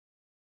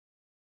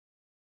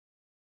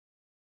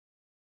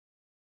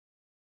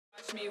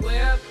Watch me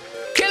whip,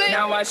 kill it.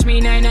 Now watch me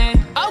nay nay.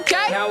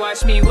 Okay. Now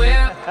watch me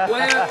whip,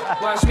 whip.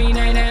 Watch me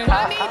nay nay.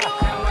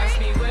 Now watch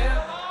me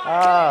whip.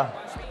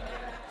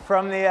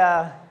 From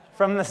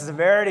the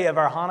severity of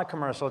our Hana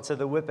commercial to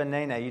the whip and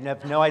nay nay, you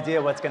have no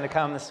idea what's going to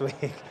come this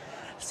week.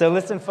 So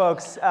listen,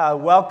 folks,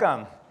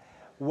 welcome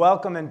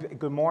and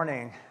good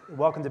morning.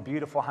 Welcome to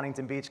beautiful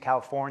Huntington Beach,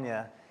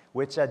 California,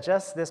 which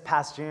just this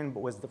past June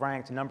was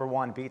ranked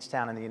 #1 beach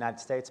town in the United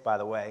States, by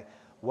the way.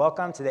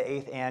 Welcome to the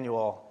 8th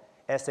annual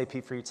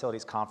SAP for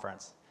Utilities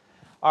Conference.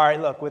 All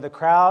right, look, with a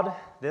crowd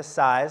this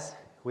size,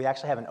 we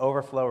actually have an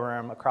overflow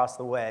room across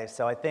the way.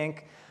 So I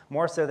think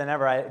more so than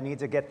ever, I need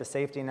to get the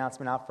safety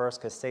announcement out first,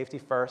 because safety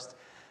first.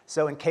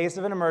 So in case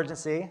of an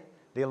emergency,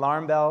 the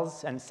alarm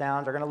bells and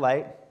sounds are going to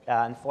light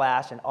and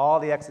flash, and all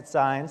the exit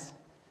signs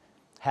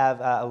have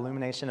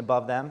illumination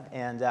above them.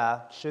 And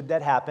should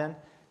that happen,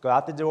 go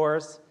out the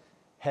doors,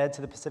 head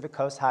to the Pacific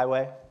Coast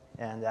Highway,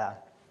 and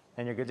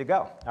you're good to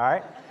go, all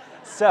right?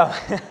 So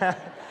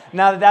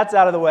now that that's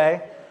out of the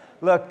way,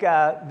 look,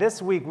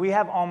 this week we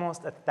have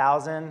almost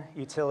 1,000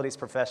 utilities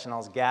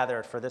professionals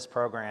gathered for this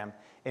program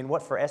in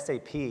what for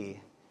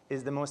SAP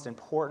is the most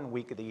important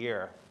week of the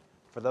year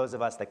for those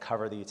of us that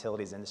cover the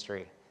utilities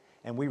industry.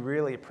 And we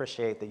really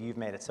appreciate that you've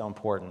made it so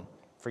important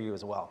for you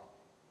as well.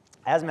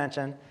 As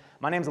mentioned,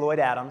 my name is Lloyd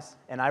Adams,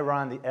 and I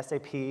run the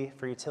SAP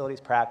for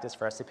Utilities practice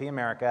for SAP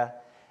America,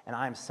 and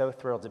I am so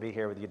thrilled to be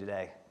here with you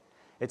today.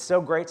 It's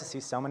so great to see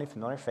so many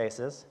familiar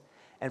faces,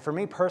 and for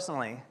me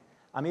personally,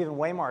 I'm even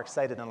way more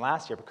excited than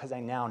last year because I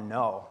now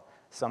know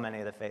so many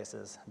of the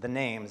faces, the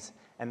names,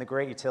 and the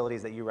great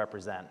utilities that you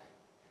represent.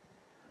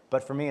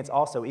 But for me, it's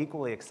also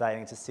equally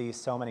exciting to see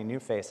so many new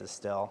faces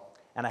still,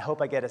 and I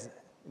hope I get as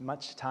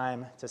much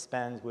time to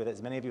spend with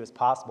as many of you as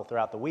possible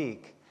throughout the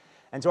week.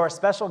 And to our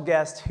special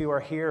guests who are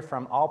here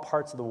from all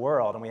parts of the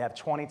world, and we have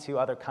 22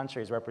 other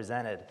countries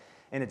represented,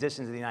 in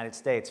addition to the United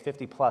States,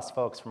 50+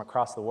 folks from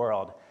across the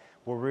world,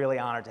 we're really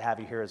honored to have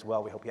you here as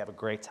well. We hope you have a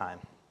great time.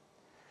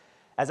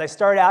 As I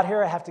start out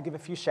here, I have to give a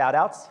few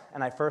shout-outs,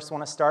 and I first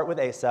want to start with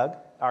ASUG,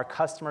 our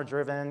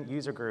customer-driven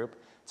user group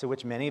to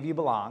which many of you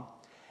belong.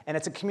 And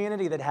it's a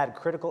community that had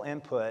critical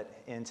input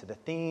into the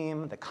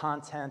theme, the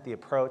content, the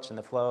approach, and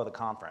the flow of the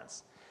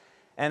conference.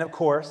 And of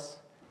course,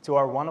 to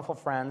our wonderful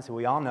friends who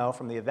we all know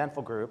from the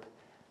Eventful Group,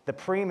 the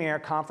premier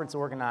conference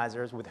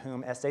organizers with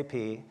whom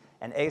SAP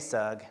and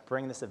ASUG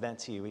bring this event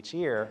to you each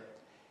year.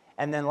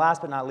 And then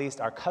last but not least,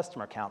 our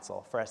customer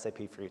council for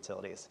SAP for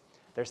Utilities.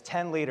 There's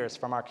 10 leaders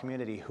from our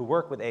community who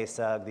work with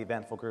ASUG, the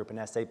Eventful Group,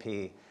 and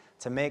SAP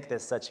to make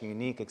this such a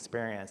unique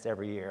experience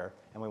every year,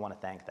 and we want to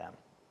thank them.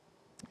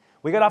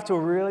 We got off to a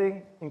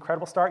really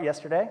incredible start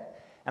yesterday,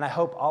 and I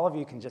hope all of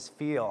you can just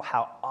feel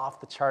how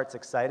off the charts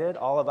excited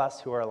all of us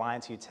who are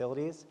aligned to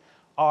utilities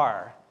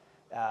are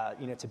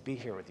to be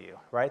here with you,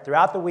 right?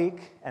 Throughout the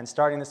week and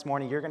starting this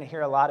morning, you're going to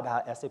hear a lot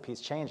about how SAP is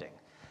changing,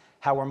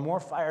 how we're more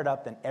fired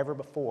up than ever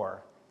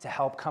before to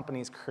help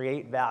companies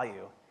create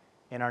value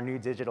in our new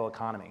digital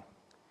economy,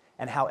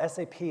 and how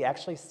SAP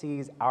actually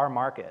sees our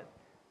market,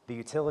 the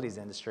utilities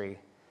industry,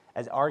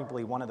 as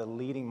arguably one of the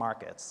leading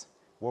markets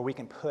where we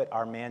can put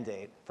our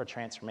mandate for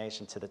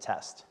transformation to the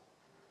test,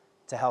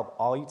 to help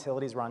all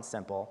utilities run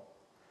simple,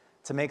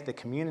 to make the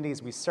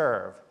communities we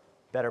serve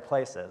better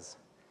places,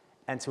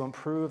 and to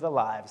improve the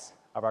lives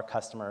of our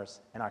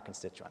customers and our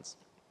constituents.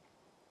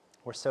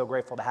 We're so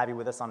grateful to have you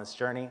with us on this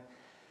journey.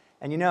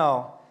 And you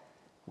know,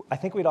 I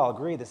think we'd all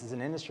agree this is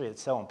an industry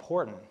that's so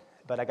important,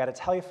 but I got to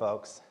tell you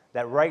folks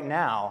that right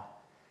now,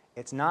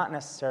 it's not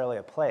necessarily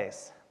a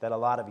place that a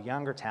lot of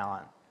younger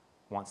talent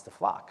wants to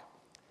flock.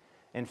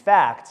 In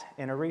fact,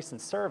 in a recent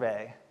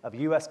survey of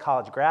US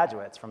college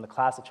graduates from the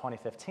class of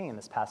 2015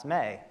 this past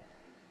May,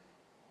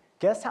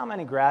 guess how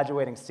many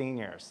graduating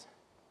seniors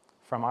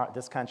from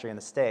this country in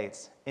the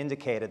States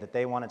indicated that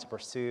they wanted to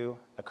pursue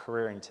a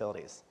career in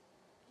utilities?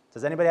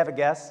 Does anybody have a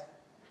guess?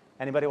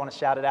 Anybody want to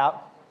shout it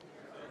out?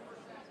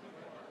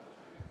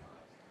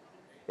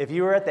 If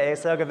you were at the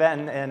ASUG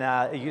event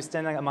in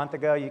Houston a month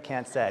ago, you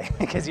can't say,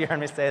 because you heard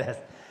me say this.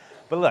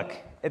 But look,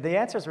 the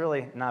answer is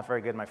really not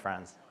very good, my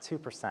friends.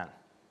 2%.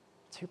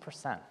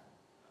 2%.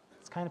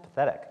 It's kind of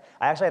pathetic.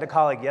 I actually had a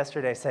colleague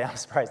yesterday say, I'm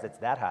surprised it's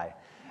that high.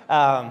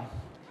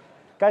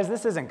 Guys,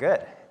 this isn't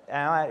good.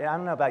 And I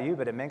don't know about you,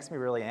 but it makes me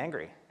really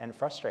angry and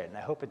frustrated, and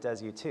I hope it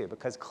does you too,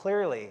 because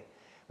clearly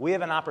we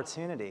have an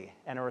opportunity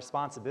and a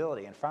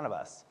responsibility in front of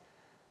us,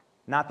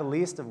 not the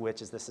least of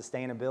which is the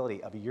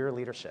sustainability of your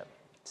leadership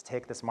to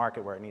take this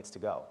market where it needs to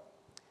go.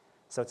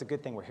 So it's a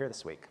good thing we're here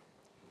this week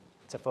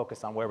to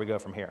focus on where we go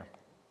from here.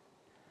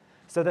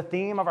 So the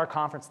theme of our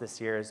conference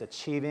this year is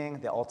achieving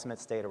the ultimate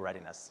state of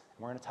readiness.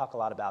 We're going to talk a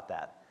lot about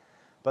that.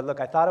 But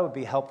look, I thought it would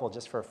be helpful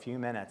just for a few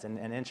minutes and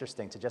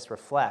interesting to just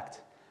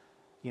reflect,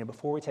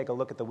 before we take a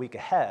look at the week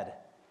ahead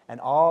and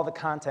all the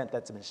content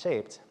that's been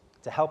shaped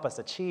to help us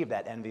achieve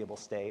that enviable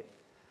state.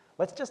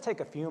 Let's just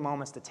take a few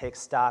moments to take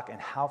stock in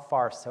how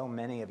far so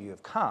many of you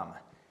have come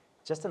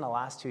just in the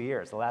last 2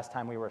 years, the last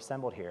time we were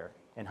assembled here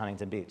in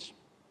Huntington Beach.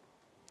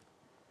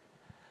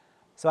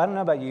 So I don't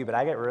know about you, but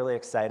I get really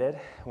excited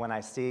when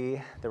I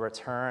see the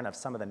return of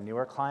some of the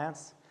newer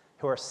clients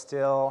who are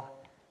still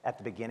at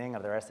the beginning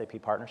of their SAP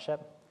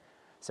partnership.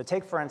 So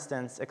take, for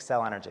instance,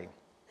 Xcel Energy.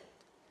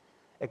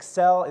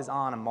 Xcel is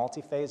on a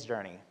multi-phase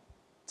journey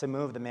to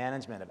move the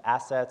management of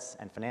assets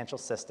and financial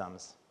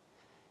systems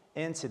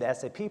into the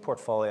SAP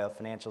portfolio of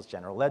Financials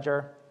General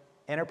Ledger,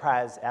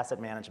 Enterprise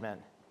Asset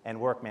Management, and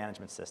Work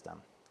Management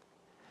System.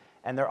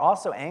 And they're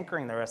also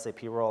anchoring their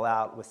SAP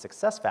rollout with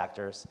success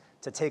factors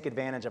to take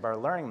advantage of our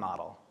learning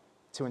model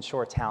to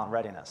ensure talent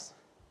readiness.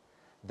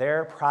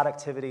 Their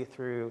Productivity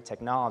Through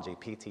Technology,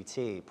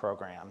 PTT,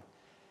 program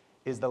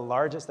is the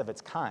largest of its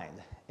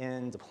kind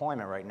in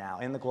deployment right now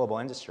in the global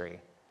industry.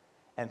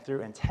 And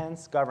through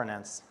intense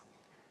governance,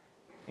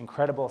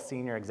 incredible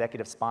senior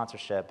executive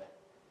sponsorship,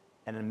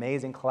 and an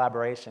amazing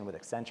collaboration with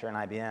Accenture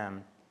and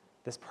IBM,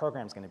 this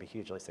program is going to be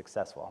hugely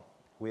successful.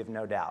 We have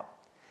no doubt.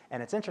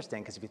 And it's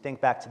interesting because if you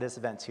think back to this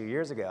event 2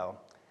 years ago,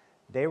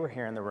 they were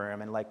here in the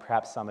room, and like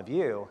perhaps some of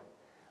you,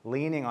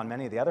 leaning on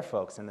many of the other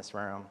folks in this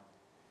room,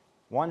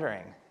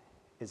 wondering,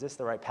 is this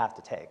the right path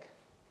to take?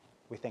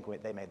 We think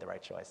they made the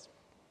right choice.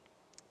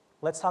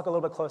 Let's talk a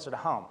little bit closer to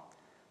home.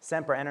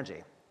 Sempra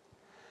Energy.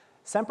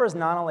 Sempra's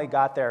not only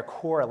got their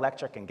core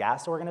electric and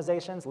gas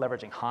organizations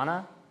leveraging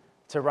HANA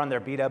to run their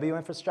BW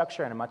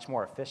infrastructure in a much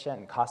more efficient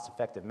and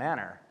cost-effective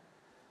manner,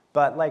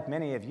 but like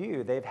many of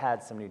you, they've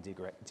had some new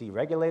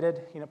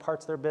deregulated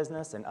parts of their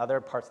business and other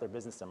parts of their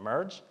business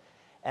emerge.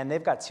 And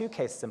they've got two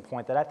cases in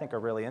point that I think are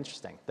really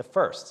interesting. The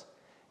first,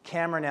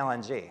 Cameron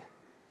LNG.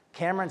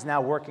 Cameron's now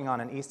working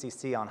on an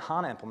ECC on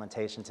HANA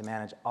implementation to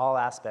manage all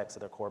aspects of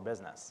their core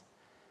business.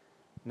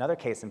 Another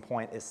case in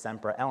point is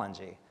Sempra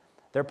LNG.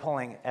 They're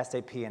pulling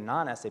SAP and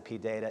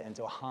non-SAP data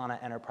into a HANA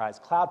Enterprise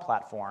Cloud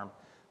platform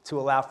to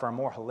allow for a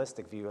more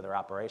holistic view of their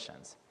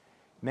operations.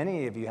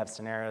 Many of you have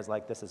scenarios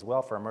like this as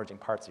well for emerging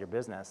parts of your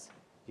business.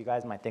 You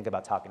guys might think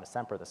about talking to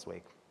Sempra this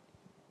week.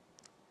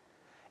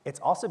 It's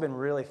also been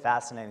really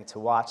fascinating to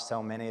watch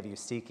so many of you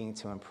seeking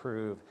to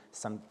improve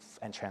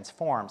and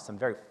transform some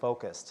very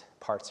focused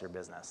parts of your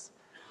business.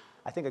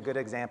 I think a good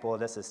example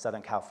of this is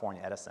Southern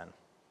California Edison.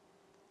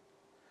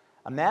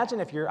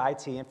 Imagine if your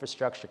IT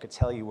infrastructure could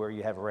tell you where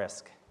you have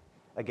risk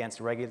against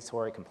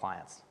regulatory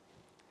compliance.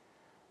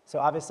 So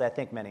obviously, I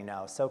think many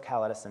know,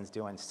 SoCal Edison's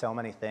doing so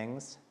many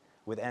things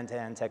with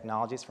end-to-end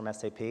technologies from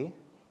SAP.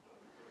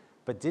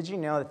 But did you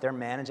know that they're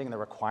managing the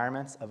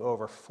requirements of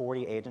over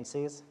 40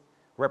 agencies,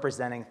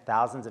 representing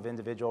thousands of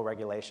individual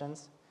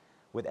regulations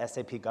with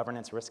SAP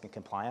governance, risk, and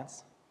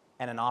compliance,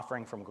 and an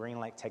offering from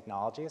GreenLake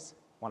Technologies,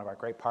 one of our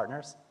great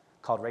partners,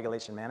 called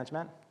Regulation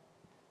Management?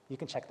 You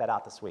can check that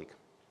out this week.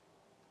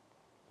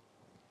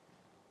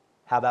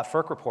 How about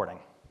FERC reporting?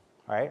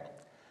 All right.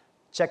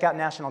 Check out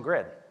National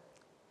Grid.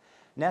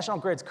 National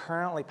Grid's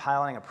currently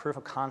piloting a proof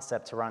of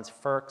concept to run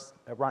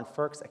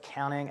FERC's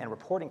accounting and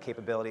reporting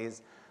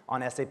capabilities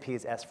on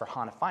SAP's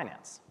S/4HANA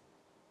Finance.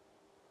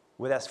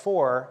 With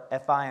S4,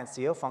 FI and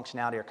CO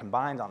functionality are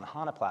combined on the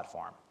HANA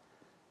platform.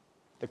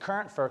 The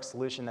current FERC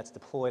solution that's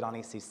deployed on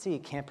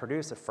ECC can't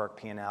produce a FERC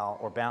P&L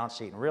or balance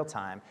sheet in real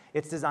time.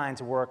 It's designed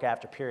to work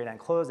after period-end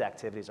close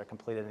activities are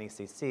completed in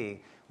ECC,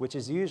 which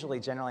is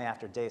usually generally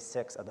after day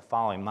 6 of the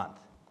following month.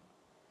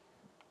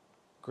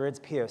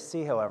 Grid's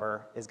POC,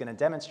 however, is going to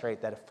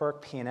demonstrate that a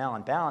FERC P&L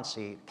and balance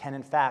sheet can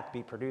in fact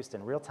be produced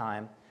in real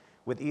time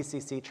with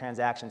ECC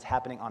transactions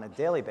happening on a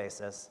daily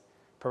basis,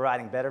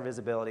 providing better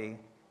visibility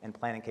and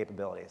planning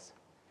capabilities.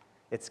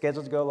 It's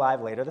scheduled to go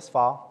live later this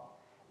fall,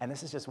 and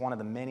this is just one of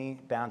the many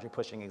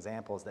boundary-pushing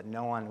examples that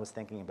no one was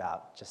thinking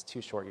about just 2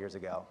 short years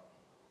ago.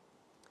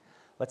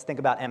 Let's think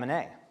about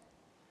M&A.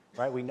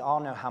 Right? We all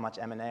know how much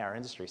M&A our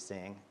industry is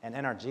seeing, and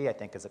NRG, I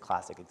think, is a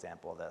classic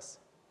example of this.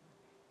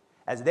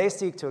 As they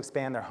seek to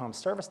expand their home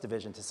service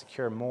division to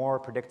secure more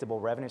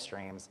predictable revenue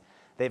streams,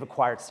 they've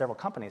acquired several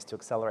companies to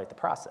accelerate the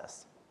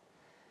process.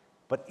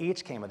 But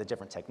each came with a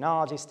different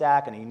technology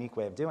stack and a unique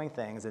way of doing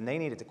things, and they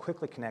needed to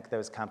quickly connect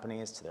those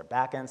companies to their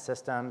back-end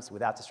systems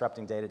without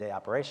disrupting day-to-day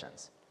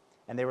operations.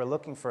 And they were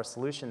looking for a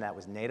solution that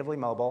was natively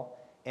mobile,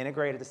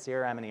 integrated to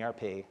CRM and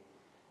ERP,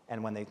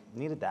 and when they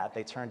needed that,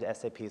 they turned to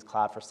SAP's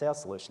Cloud for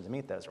Sales solution to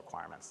meet those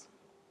requirements.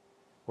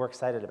 We're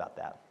excited about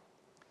that.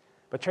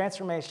 But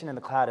transformation in the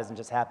cloud isn't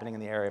just happening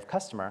in the area of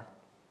customer.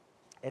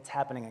 It's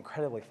happening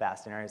incredibly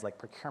fast in areas like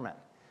procurement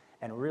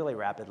and really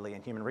rapidly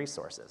in human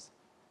resources.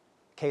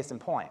 Case in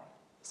point,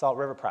 Salt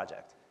River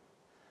Project.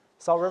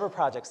 Salt River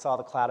Project saw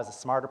the cloud as a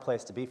smarter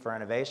place to be for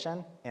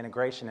innovation,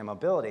 integration, and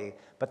mobility,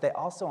 but they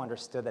also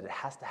understood that it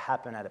has to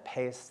happen at a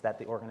pace that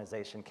the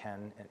organization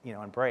can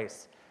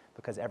embrace,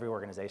 because every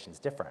organization is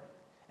different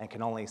and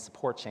can only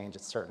support change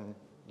at certain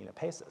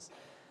paces.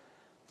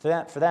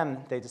 For them,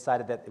 they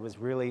decided that it was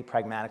really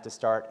pragmatic to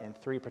start in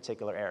 3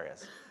 particular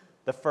areas.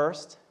 The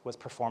first was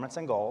performance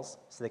and goals,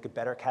 so they could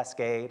better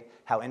cascade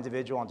how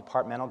individual and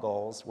departmental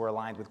goals were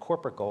aligned with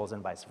corporate goals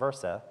and vice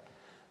versa.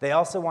 They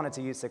also wanted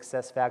to use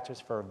success factors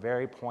for a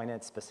very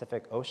pointed,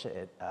 specific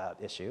OSHA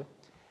issue.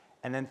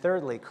 And then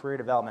thirdly, career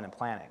development and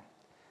planning,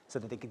 so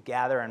that they could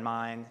gather and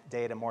mine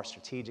data more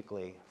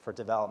strategically for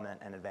development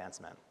and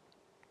advancement.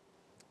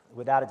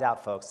 without a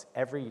doubt, folks,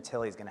 every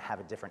utility is going to have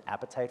a different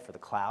appetite for the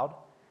cloud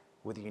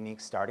with a unique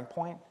starting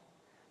point.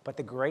 But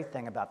the great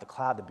thing about the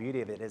cloud, the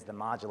beauty of it, is the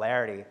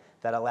modularity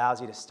that allows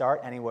you to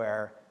start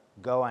anywhere,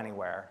 go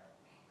anywhere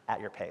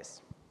at your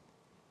pace.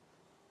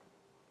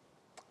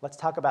 Let's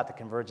talk about the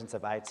convergence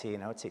of IT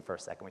and OT for a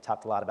second. We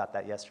talked a lot about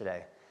that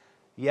yesterday.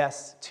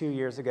 Yes, 2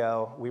 years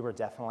ago, we were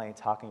definitely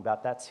talking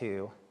about that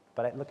too,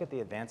 but I look at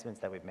the advancements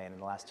that we've made in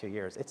the last 2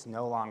 years. It's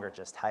no longer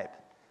just hype.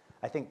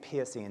 I think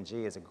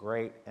PSE&G is a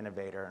great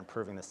innovator in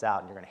proving this out,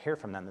 and you're going to hear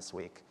from them this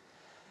week.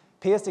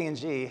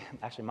 PSE&G,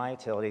 actually my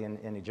utility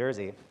in New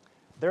Jersey,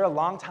 they're a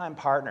longtime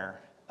partner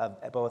of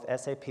both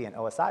SAP and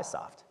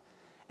OSIsoft,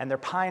 and they're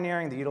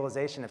pioneering the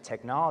utilization of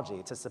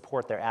technology to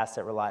support their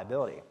asset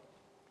reliability.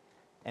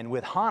 And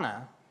with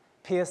HANA,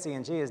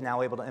 PSE&G is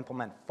now able to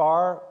implement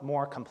far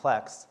more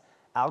complex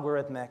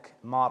algorithmic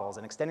models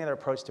and extending their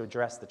approach to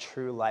address the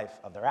true life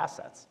of their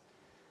assets.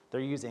 They're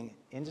using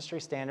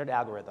industry-standard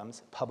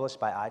algorithms published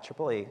by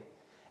IEEE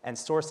and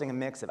sourcing a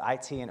mix of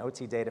IT and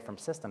OT data from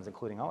systems,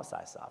 including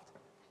OSIsoft.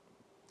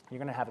 You're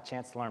going to have a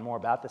chance to learn more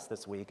about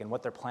this week and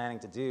what they're planning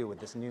to do with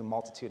this new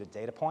multitude of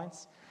data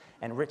points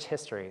and rich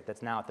history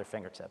that's now at their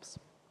fingertips.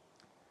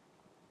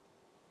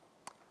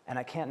 And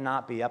I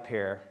can't be up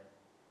here,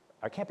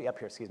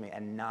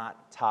 and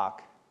not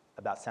talk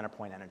about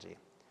CenterPoint Energy,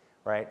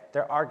 right?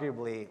 They're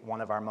arguably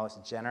one of our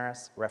most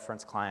generous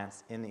reference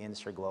clients in the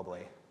industry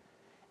globally.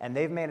 And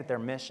they've made it their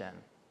mission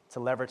to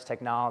leverage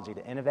technology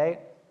to innovate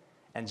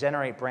and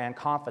generate brand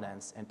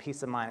confidence and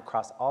peace of mind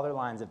across all their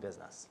lines of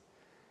business.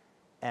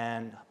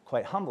 And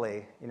quite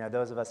humbly,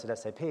 those of us at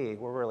SAP,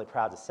 we're really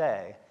proud to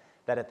say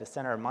that at the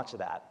center of much of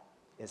that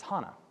is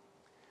HANA.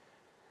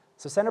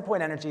 So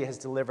CenterPoint Energy has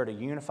delivered a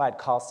unified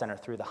call center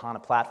through the HANA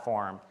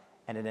platform,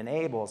 and it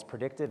enables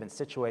predictive and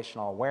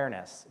situational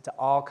awareness to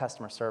all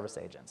customer service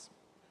agents,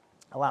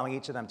 allowing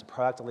each of them to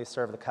proactively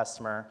serve the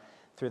customer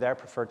through their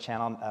preferred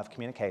channel of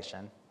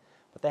communication.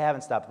 But they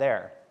haven't stopped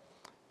there.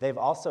 They've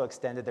also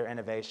extended their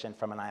innovation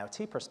from an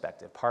IoT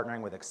perspective,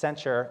 partnering with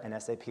Accenture and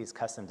SAP's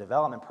custom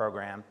development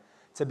program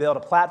to build a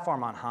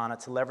platform on HANA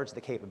to leverage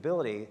the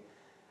capability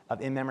of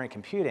in-memory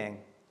computing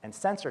and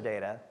sensor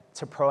data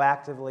to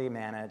proactively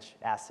manage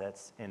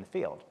assets in the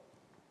field.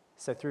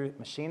 So through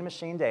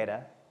machine-to-machine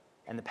data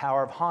and the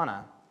power of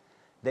HANA,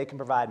 they can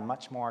provide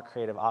much more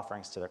creative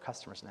offerings to their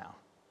customers now.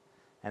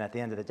 And at the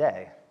end of the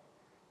day,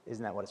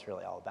 isn't that what it's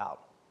really all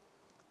about?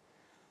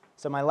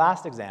 So my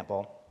last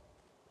example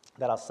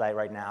that I'll cite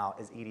right now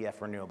is EDF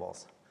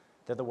Renewables.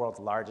 They're the world's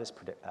largest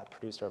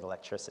producer of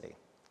electricity.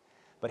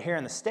 But here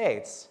in the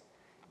States,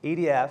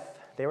 EDF,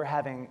 they were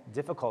having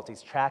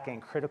difficulties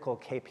tracking critical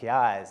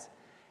KPIs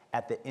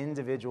at the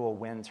individual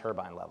wind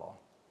turbine level.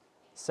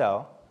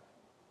 So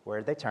where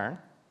did they turn?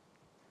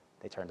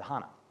 They turned to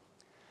HANA.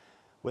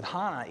 With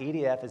HANA,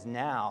 EDF is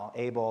now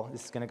able,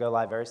 this is going to go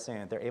live very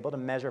soon, they're able to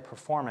measure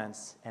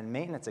performance and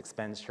maintenance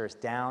expenditures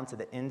down to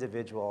the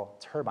individual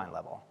turbine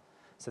level.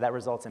 So that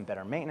results in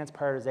better maintenance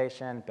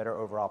prioritization, better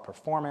overall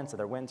performance of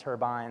their wind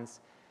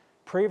turbines.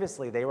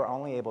 Previously, they were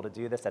only able to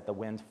do this at the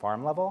wind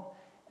farm level.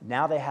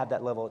 Now they have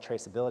that level of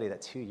traceability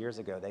that 2 years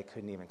ago they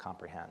couldn't even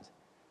comprehend.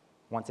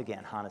 Once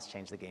again, HANA's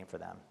changed the game for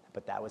them,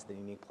 but that was the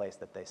unique place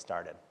that they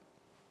started.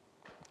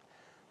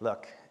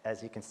 Look,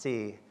 as you can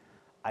see,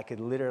 I could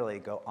literally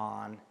go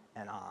on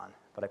and on,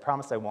 but I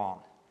promise I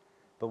won't.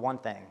 But one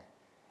thing,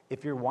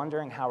 if you're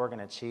wondering how we're going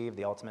to achieve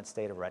the ultimate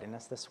state of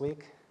readiness this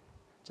week,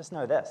 just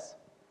know this.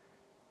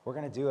 We're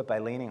going to do it by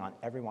leaning on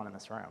everyone in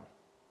this room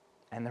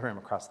and the room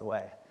across the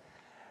way.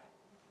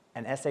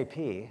 And SAP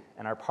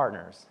and our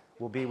partners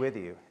will be with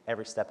you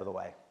every step of the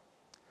way.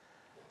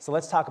 So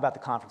let's talk about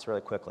the conference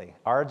really quickly.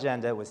 Our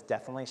agenda was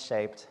definitely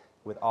shaped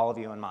with all of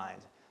you in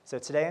mind. So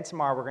today and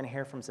tomorrow, we're going to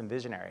hear from some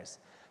visionaries,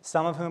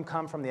 some of whom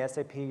come from the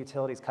SAP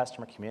Utilities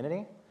customer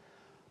community,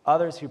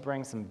 others who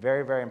bring some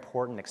very, very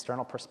important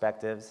external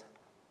perspectives,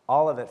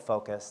 all of it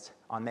focused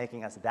on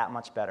making us that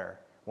much better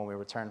when we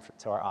return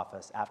to our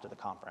office after the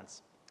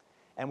conference.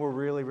 And we're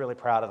really, really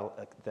proud of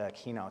the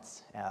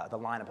keynotes, the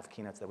lineup of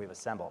keynotes that we've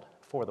assembled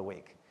for the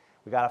week.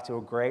 We got off to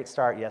a great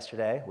start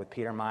yesterday with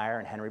Peter Meyer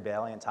and Henry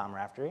Bailey and Tom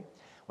Raftery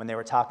when they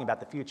were talking about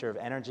the future of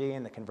energy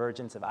and the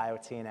convergence of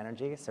IoT and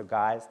energy. So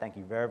guys, thank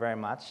you very, very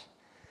much.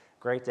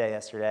 Great day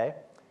yesterday.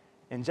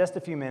 In just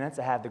a few minutes,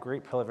 I have the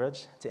great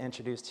privilege to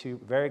introduce two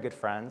very good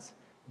friends,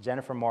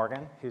 Jennifer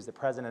Morgan, who's the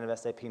president of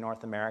SAP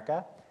North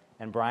America,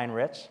 and Brian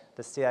Rich,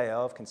 the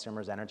CIO of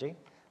Consumers Energy,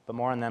 but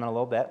more on them in a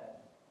little bit.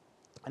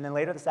 And then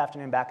later this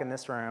afternoon, back in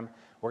this room,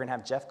 we're going to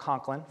have Jeff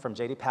Conklin from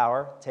JD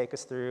Power take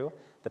us through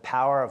the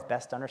power of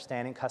best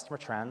understanding customer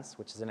trends,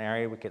 which is an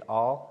area we could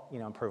all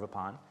improve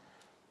upon.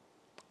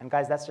 And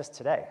guys, that's just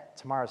today.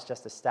 Tomorrow's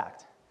just as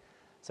stacked.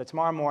 So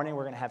tomorrow morning,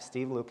 we're going to have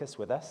Steve Lucas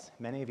with us.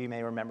 Many of you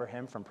may remember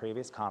him from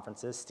previous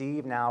conferences.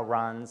 Steve now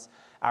runs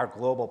our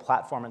global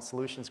platform and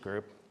solutions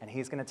group, and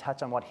he's going to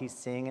touch on what he's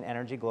seeing in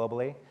energy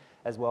globally,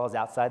 as well as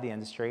outside the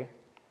industry.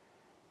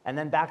 And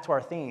then back to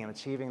our theme,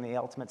 achieving the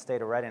ultimate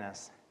state of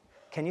readiness.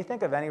 Can you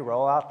think of any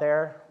role out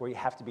there where you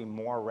have to be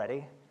more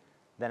ready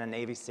than a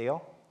Navy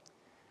SEAL?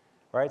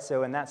 right?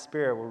 So in that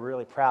spirit, we're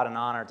really proud and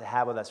honored to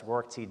have with us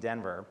Rourke T.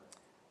 Denver,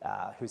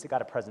 who's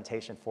got a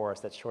presentation for us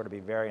that's sure to be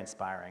very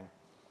inspiring.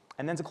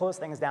 And then to close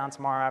things down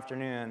tomorrow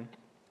afternoon,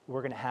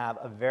 we're going to have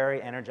a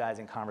very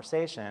energizing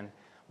conversation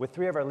with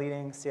 3 of our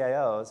leading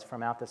CIOs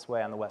from out this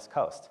way on the West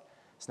Coast: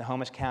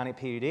 Snohomish County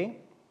PUD,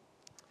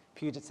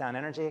 Puget Sound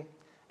Energy,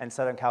 and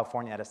Southern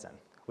California Edison,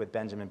 with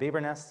Benjamin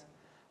Bieberness,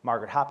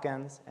 Margaret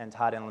Hopkins, and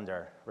Todd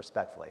Inlander,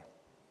 respectfully.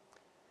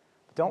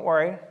 But don't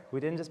worry, we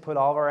didn't just put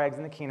all of our eggs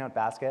in the keynote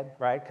basket,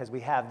 right? Because we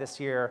have this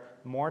year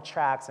more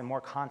tracks and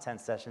more content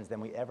sessions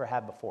than we ever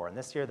have before. And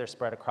this year they're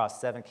spread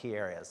across 7 key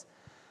areas.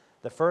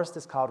 The first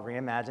is called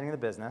Reimagining the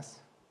Business.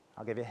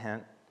 I'll give you a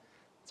hint.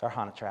 It's our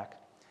HANA track.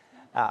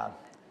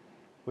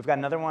 We've got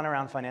another one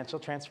around financial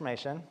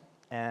transformation,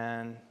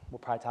 and we'll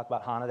probably talk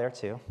about HANA there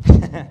too.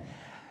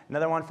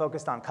 Another one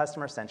focused on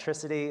customer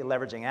centricity,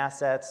 leveraging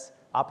assets,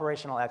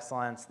 operational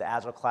excellence, the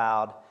Agile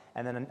Cloud,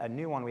 and then a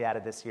new one we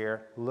added this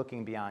year,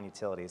 looking beyond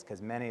utilities,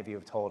 because many of you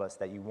have told us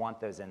that you want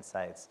those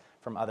insights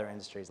from other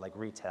industries like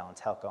retail and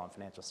telco and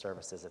financial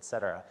services, et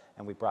cetera,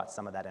 and we brought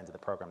some of that into the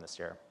program this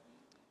year.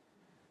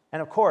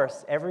 And of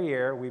course, every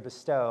year we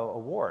bestow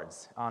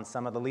awards on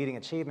some of the leading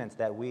achievements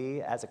that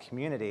we as a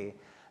community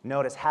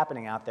notice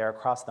happening out there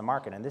across the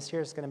market, and this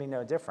year is going to be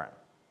no different.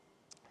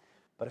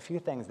 But a few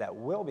things that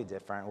will be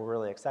different we're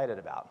really excited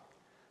about.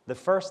 The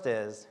first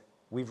is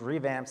we've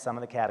revamped some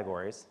of the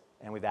categories,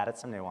 and we've added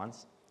some new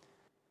ones.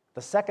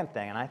 The second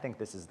thing, and I think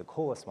this is the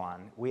coolest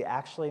one, we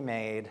actually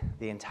made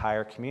the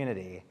entire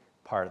community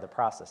part of the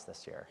process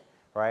this year,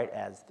 right,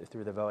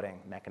 through the voting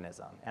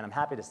mechanism. And I'm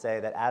happy to say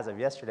that as of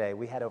yesterday,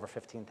 we had over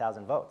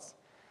 15,000 votes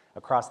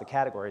across the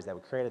categories that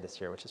we created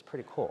this year, which is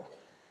pretty cool.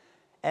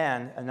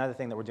 And another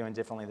thing that we're doing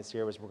differently this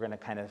year was we're going to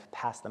kind of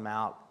pass them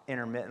out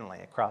intermittently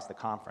across the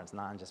conference,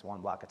 not in just one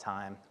block of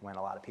time, when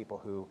a lot of people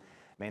who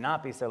may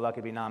not be so lucky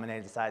to be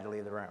nominated decide to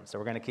leave the room. So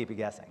we're going to keep you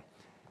guessing.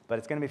 But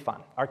it's going to be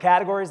fun. Our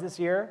categories this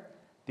year: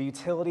 the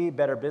Utility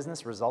Better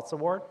Business Results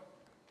Award,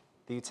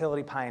 the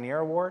Utility Pioneer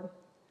Award,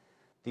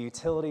 the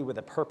Utility with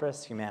a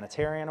Purpose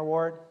Humanitarian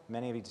Award.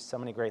 Many of you do so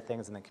many great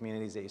things in the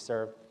communities that you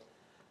serve.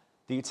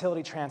 The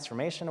Utility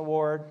Transformation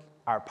Award,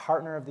 our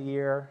Partner of the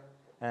Year,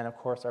 and of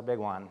course our big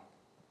one,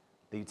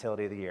 the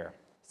Utility of the Year.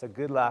 So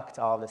good luck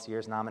to all this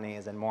year's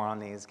nominees, and more on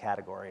these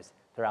categories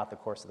throughout the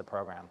course of the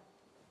program.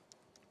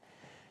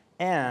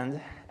 And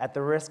at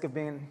the risk of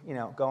being,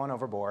 going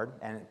overboard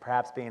and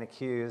perhaps being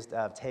accused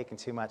of taking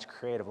too much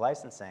creative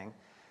licensing,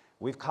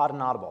 we've caught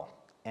an audible.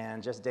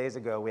 And just days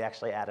ago, we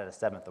actually added a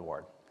 7th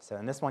award. So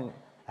in this one,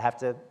 I have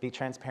to be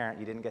transparent,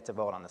 you didn't get to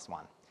vote on this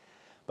one.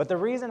 But the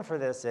reason for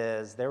this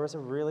is there was a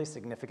really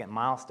significant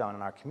milestone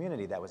in our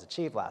community that was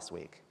achieved last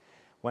week,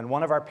 when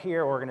one of our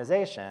peer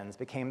organizations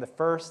became the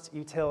first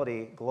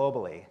utility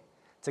globally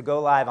to go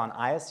live on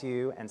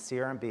ISU and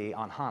CRMB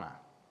on HANA.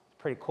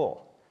 Pretty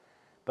cool.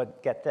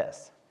 But get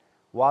this,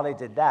 while they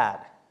did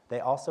that, they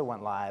also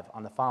went live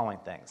on the following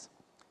things: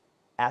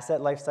 asset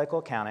lifecycle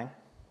accounting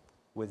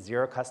with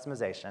 0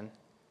 customization,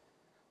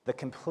 the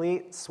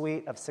complete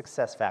suite of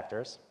success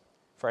factors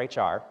for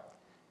HR,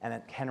 and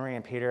then Henry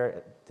and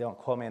Peter, don't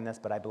quote me on this,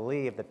 but I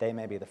believe that they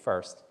may be the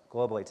first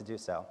globally to do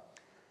so.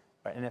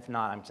 And if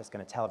not, I'm just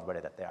going to tell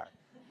everybody that they are.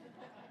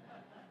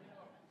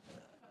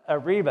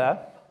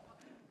 Ariba,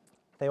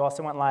 they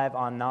also went live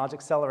on Knowledge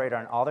Accelerator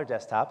on all their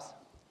desktops,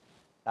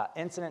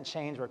 Incident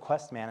Change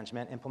Request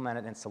Management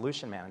implemented in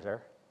Solution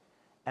Manager,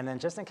 and then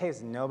just in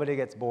case nobody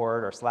gets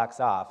bored or slacks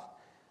off,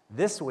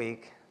 this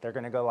week they're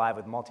going to go live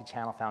with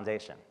Multi-Channel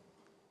Foundation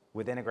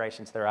with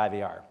integration to their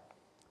IVR.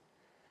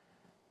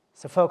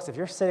 So folks, if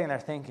you're sitting there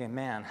thinking,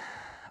 man,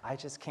 I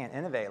just can't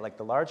innovate like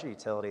the larger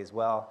utilities,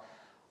 well,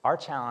 our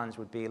challenge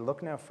would be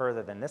look no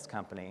further than this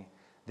company,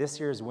 this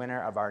year's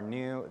winner of our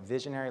new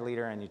Visionary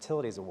Leader in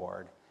Utilities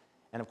Award.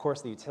 And of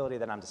course, the utility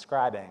that I'm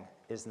describing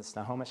is the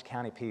Snohomish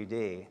County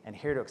PUD, and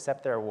here to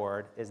accept their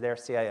award is their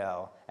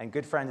CIO and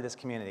good friend of this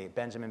community,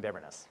 Benjamin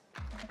Bieberness.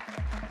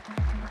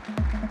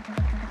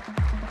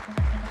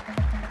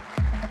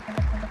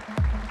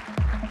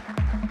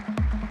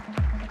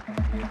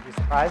 You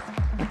surprised?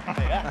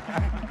 Yeah.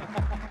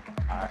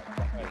 All right,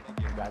 thank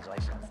you.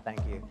 Congratulations, thank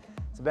you.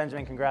 So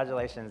Benjamin,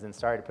 congratulations, and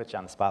sorry to put you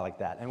on the spot like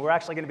that. And we're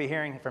actually going to be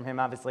hearing from him,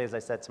 obviously, as I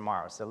said,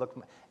 tomorrow. So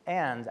look,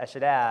 and I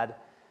should add,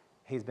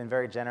 he's been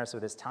very generous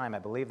with his time. I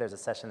believe there's a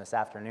session this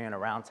afternoon, a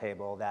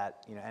roundtable,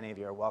 that any of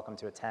you are welcome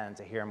to attend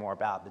to hear more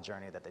about the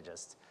journey that they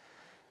just,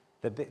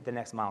 the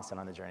next milestone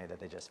on the journey that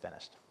they just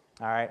finished.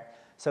 All right?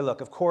 So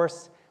look, of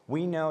course,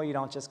 we know you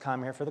don't just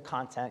come here for the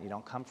content, you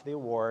don't come for the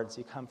awards,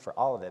 you come for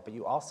all of it, but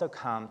you also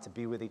come to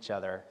be with each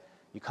other,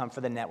 you come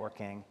for the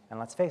networking, and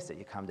let's face it,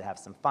 you come to have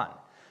some fun.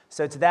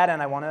 So to that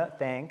end, I want to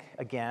thank,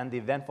 again, the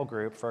Eventful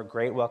Group for a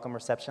great welcome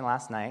reception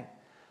last night.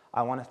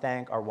 I want to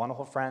thank our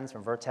wonderful friends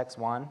from Vertex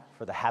One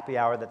for the happy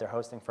hour that they're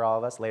hosting for all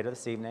of us later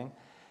this evening,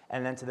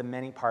 and then to the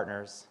many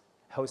partners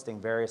hosting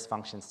various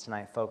functions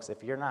tonight. Folks,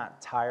 if you're not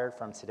tired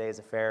from today's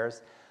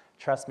affairs,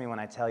 trust me when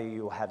I tell you,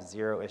 you will have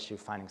zero issue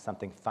finding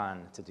something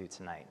fun to do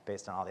tonight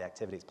based on all the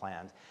activities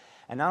planned.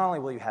 And not only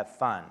will you have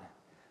fun,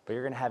 but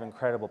you're going to have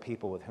incredible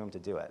people with whom to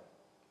do it.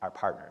 our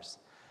partners.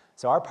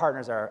 So our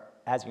partners are,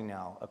 as you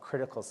know, a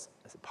critical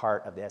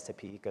part of the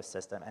SAP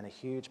ecosystem and a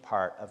huge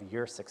part of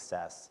your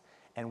success.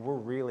 And we're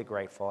really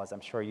grateful, as I'm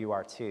sure you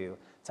are too,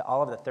 to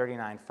all of the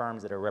 39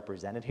 firms that are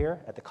represented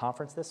here at the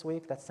conference this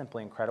week. That's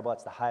simply incredible.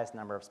 It's the highest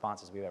number of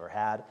sponsors we've ever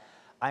had.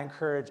 I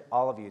encourage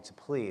all of you to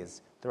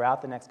please,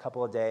 throughout the next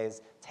couple of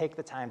days, take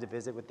the time to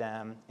visit with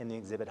them in the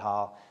exhibit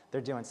hall.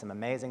 They're doing some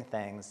amazing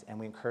things, and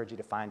we encourage you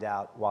to find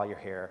out while you're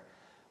here.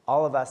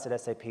 All of us at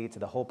SAP, to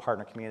the whole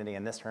partner community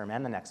in this room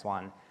and the next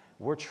one,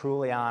 we're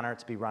truly honored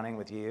to be running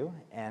with you,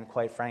 and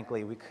quite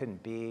frankly, we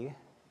couldn't be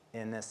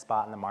in this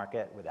spot in the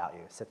market without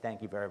you. So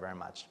thank you very, very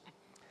much.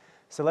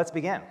 So let's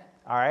begin,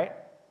 all right?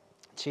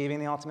 Achieving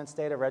the ultimate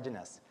state of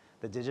readiness,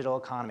 the digital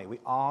economy. We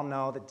all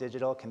know that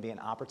digital can be an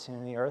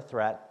opportunity or a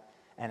threat,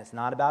 and it's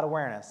not about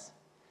awareness.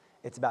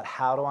 It's about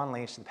how to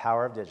unleash the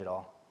power of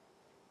digital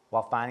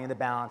while finding the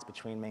balance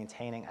between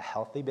maintaining a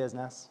healthy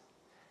business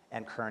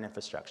and current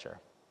infrastructure.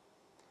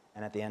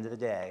 And at the end of the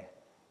day,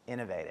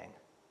 innovating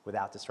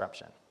without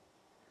disruption.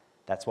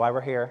 That's why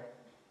we're here,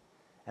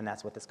 and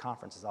that's what this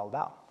conference is all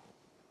about.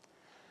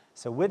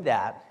 So with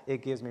that,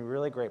 it gives me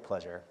really great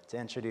pleasure to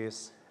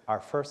introduce our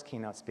first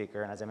keynote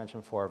speaker, and as I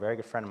mentioned before, a very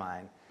good friend of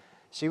mine.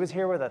 She was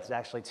here with us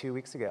actually 2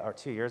 weeks ago, or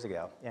 2 years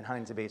ago in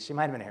Huntington Beach. She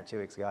might have been here 2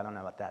 weeks ago, I don't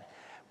know about that.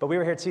 But we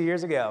were here 2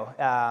 years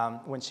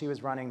ago when she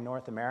was running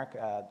North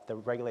America, the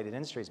Regulated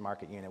Industries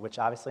Market Unit, which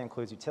obviously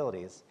includes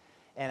utilities.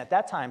 And at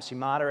that time, she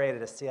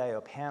moderated a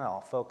CIO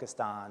panel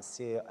focused on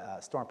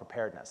storm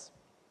preparedness.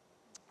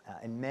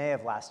 In May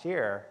of last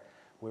year,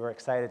 we were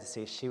excited to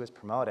see she was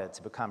promoted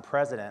to become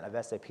president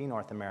of SAP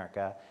North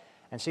America,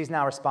 and she's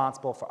now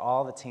responsible for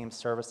all the teams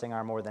servicing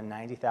our more than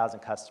 90,000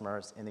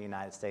 customers in the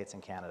United States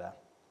and Canada.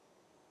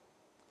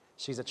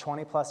 She's a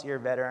 20-plus year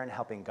veteran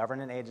helping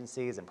government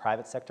agencies and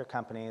private sector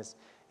companies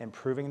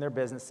improving their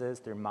businesses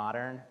through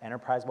modern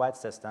enterprise-wide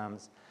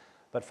systems.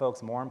 But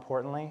folks, more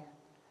importantly,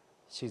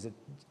 she's a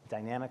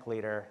dynamic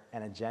leader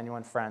and a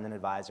genuine friend and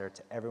advisor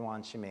to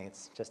everyone she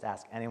meets. Just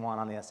ask anyone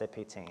on the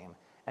SAP team.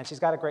 And she's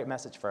got a great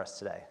message for us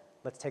today.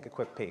 Let's take a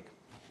quick peek.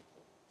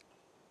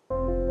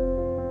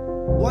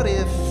 What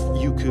if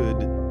you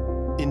could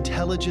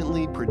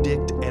intelligently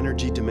predict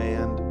energy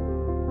demand,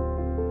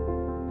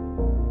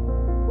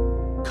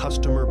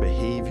 customer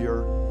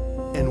behavior,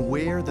 and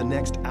where the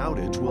next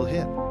outage will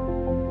hit?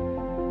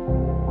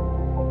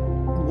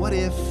 What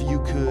if you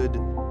could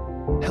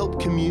help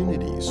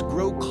communities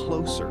grow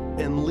closer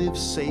and live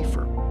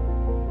safer,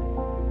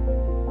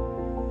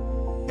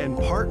 and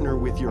partner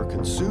with your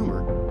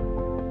consumer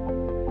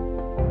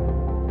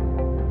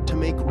to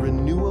make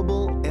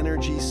renewable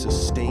energy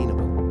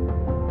sustainable?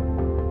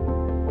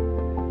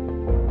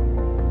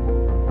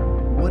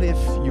 What if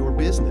your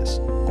business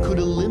could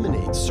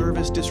eliminate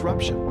service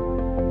disruption?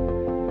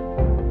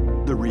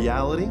 The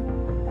reality?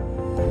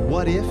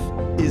 What if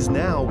is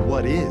now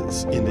what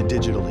is in the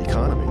digital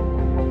economy.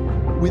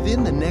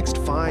 Within the next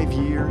 5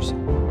 years,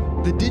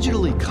 the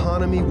digital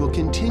economy will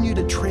continue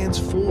to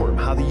transform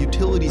how the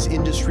utilities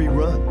industry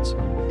runs.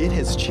 It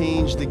has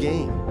changed the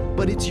game,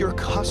 but it's your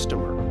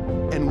customer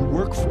and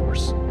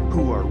workforce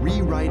who are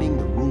rewriting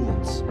the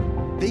rules.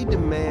 They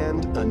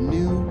demand a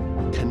new,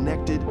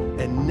 connected,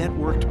 and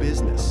networked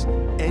business,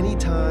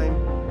 anytime,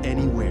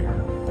 anywhere.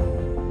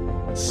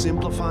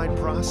 Simplified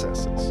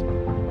processes,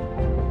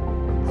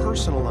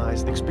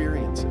 personalized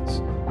experiences,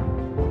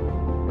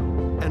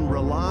 and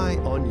rely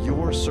on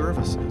your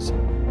services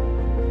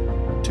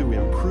to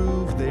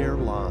improve their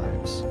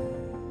lives.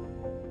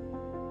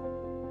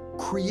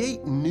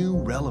 Create new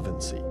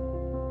relevancy.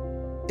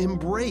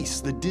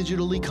 Embrace the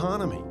digital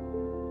economy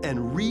and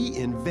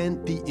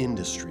reinvent the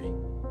industry.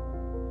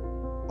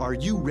 Are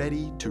you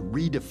ready to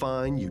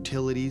redefine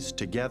utilities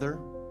together?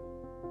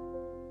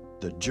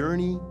 The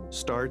journey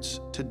starts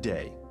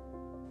today.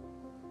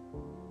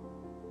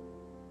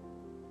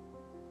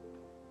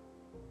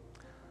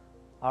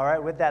 All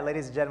right, with that,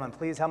 ladies and gentlemen,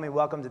 please help me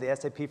welcome to the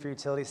SAP for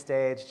Utilities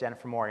stage,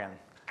 Jennifer Morgan.